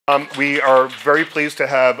We are very pleased to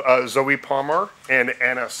have Zoie Palmer and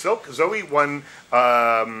Anna Silk. Zoie won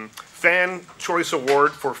Fan Choice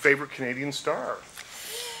Award for Favorite Canadian Star.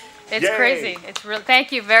 It's Yay. crazy. It's real.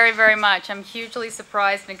 Thank you very, very much. I'm hugely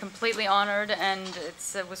surprised and completely honored, and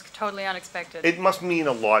it was totally unexpected. It must mean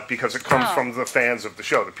a lot because it comes from the fans of the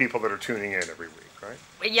show, the people that are tuning in every week, right?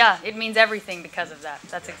 Yeah, it means everything because of that.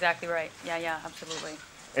 That's exactly right. Yeah, absolutely.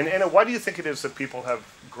 And Anna, why do you think it is that people have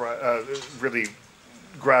really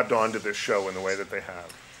grabbed onto this show in the way that they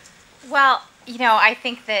have? Well, you know, I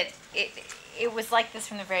think that it was like this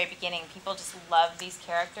from the very beginning. People just love these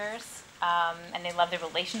characters. And they love their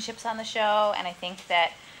relationships on the show, and I think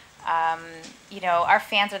that, you know, our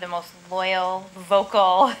fans are the most loyal,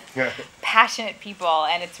 vocal, passionate people,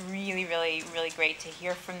 and it's really, really, really great to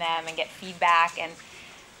hear from them and get feedback, and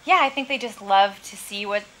yeah, I think they just love to see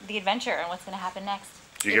what the adventure and what's going to happen next.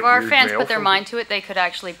 If our fans put their mind to it, they could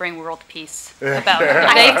actually bring world peace about it.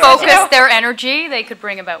 If they focus their energy, they could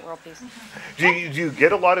bring about world peace. Do you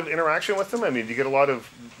get a lot of interaction with them? I mean, do you get a lot of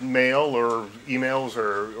mail or emails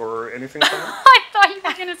or anything from them? I thought you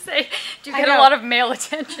were going to say, do you get a lot of male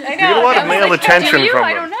attention? I know. You get a lot of male attention do you? from them.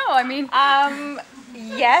 I don't know. I mean,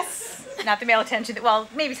 yes. Not the male attention. Well,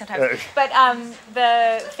 maybe sometimes, but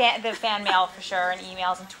the fan mail for sure, and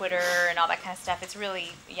emails and Twitter and all that kind of stuff. It's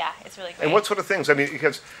really, yeah, it's really great. And what sort of things? I mean,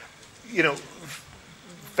 because you know,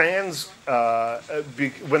 fans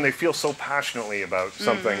when they feel so passionately about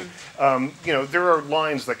something, you know, there are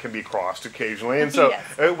lines that can be crossed occasionally. And so,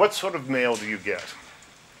 Yes. What sort of mail do you get?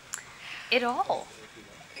 it all.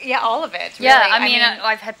 Yeah, all of it. Really. Yeah, I mean,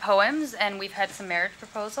 I've had poems, and we've had some marriage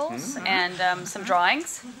proposals, and some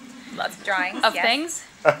drawings. Lots of drawings Of yes. things.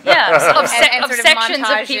 Yeah, of sort of sections of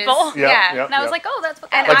montages. people. Yeah. And I was like, oh, that's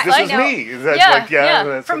what And that Like, looks this is like. me. That's Yeah, like, yeah.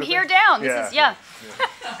 that From sort of here thing. down, this is,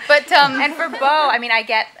 But, and for Bo, I mean, I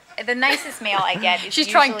get the nicest mail I get is she's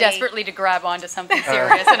trying usually- desperately to grab onto something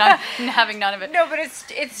serious, and I'm having none of it. No, but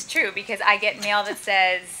it's true because I get mail that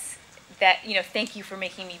says that, you know, thank you for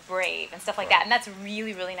making me brave and stuff like that, and that's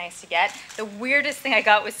really, really nice to get. The weirdest thing I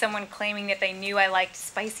got was someone claiming that they knew I liked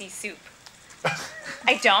spicy soup.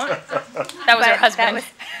 I don't. That was her husband,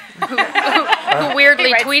 who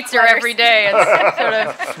weirdly tweets her every day. And sort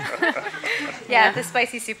of. Yeah, the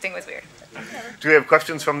spicy soup thing was weird. Do we have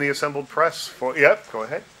questions from the assembled press? Yep, go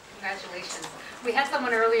ahead. Congratulations. We had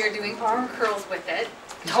someone earlier doing arm curls with it.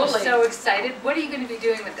 Totally. So excited. What are you going to be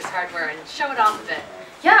doing with this hardware? And show it off a bit.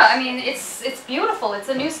 Yeah, I mean, it's beautiful. It's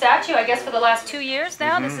a new statue, I guess, for the last 2 years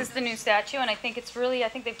now. This is the new statue, and I think it's really, I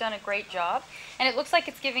think they've done a great job. And it looks like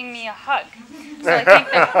it's giving me a hug. So I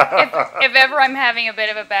think that if ever I'm having a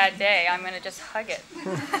bit of a bad day, I'm going to just hug it.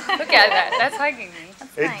 Look at that. That's hugging me.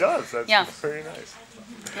 That's It nice. does. That's Yeah. very nice.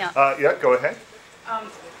 Yeah. Yeah, go ahead.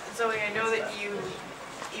 Zoe, I know that you,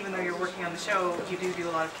 even though you're working on the show, you do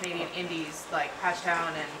a lot of Canadian indies like Patchtown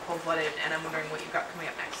and Cold Blooded, and I'm wondering what you've got coming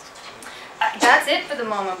up next. That's it for the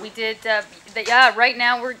moment. We did, right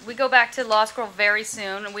now we go back to Law School very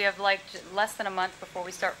soon, and we have like less than a month before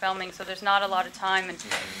we start filming, so there's not a lot of time, and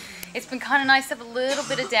it's been kind of nice to have a little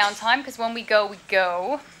bit of downtime, because when we go,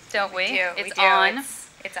 don't we? It's on.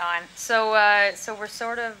 It's on. So we're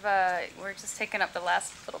sort of, we're just taking up the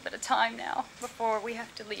last little bit of time now before we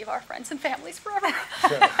have to leave our friends and families forever.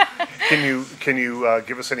 Can you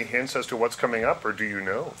give us any hints as to what's coming up, or do you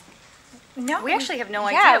know? No, We actually have no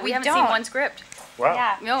yeah, idea. we We haven't don't. seen one script. Wow.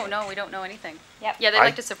 Yeah. No, we don't know anything. Yep. Yeah, they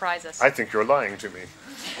like to surprise us. I think you're lying to me.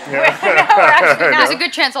 No, we're actually There's not. a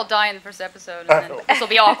good chance I'll die in the first episode, and then this will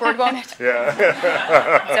be awkward, won't it? Yeah.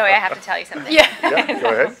 Zoe, I have to tell you something. Yeah. Yeah, go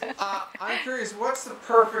ahead. I'm curious, what's the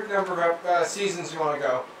perfect number of seasons you want to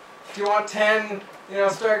go? Do you want 10, you know,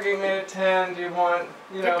 Stargate made it 10, do you want,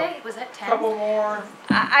 you know, Was that a 10? couple more?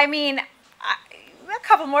 I mean, a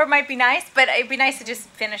couple more might be nice, but it'd be nice to just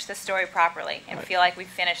finish the story properly and feel like we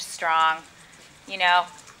finished strong, you know,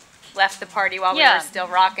 left the party while we were still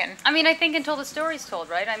rocking. I mean, I think until the story's told,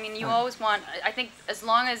 right? I mean, you always want, I think as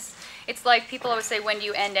long as, it's like people always say, when do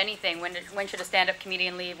you end anything? When should a stand-up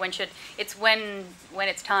comedian leave? It's when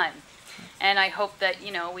it's time. And I hope that,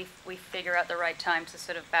 you know, we figure out the right time to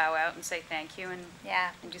sort of bow out and say thank you and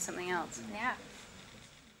do something else. Yeah.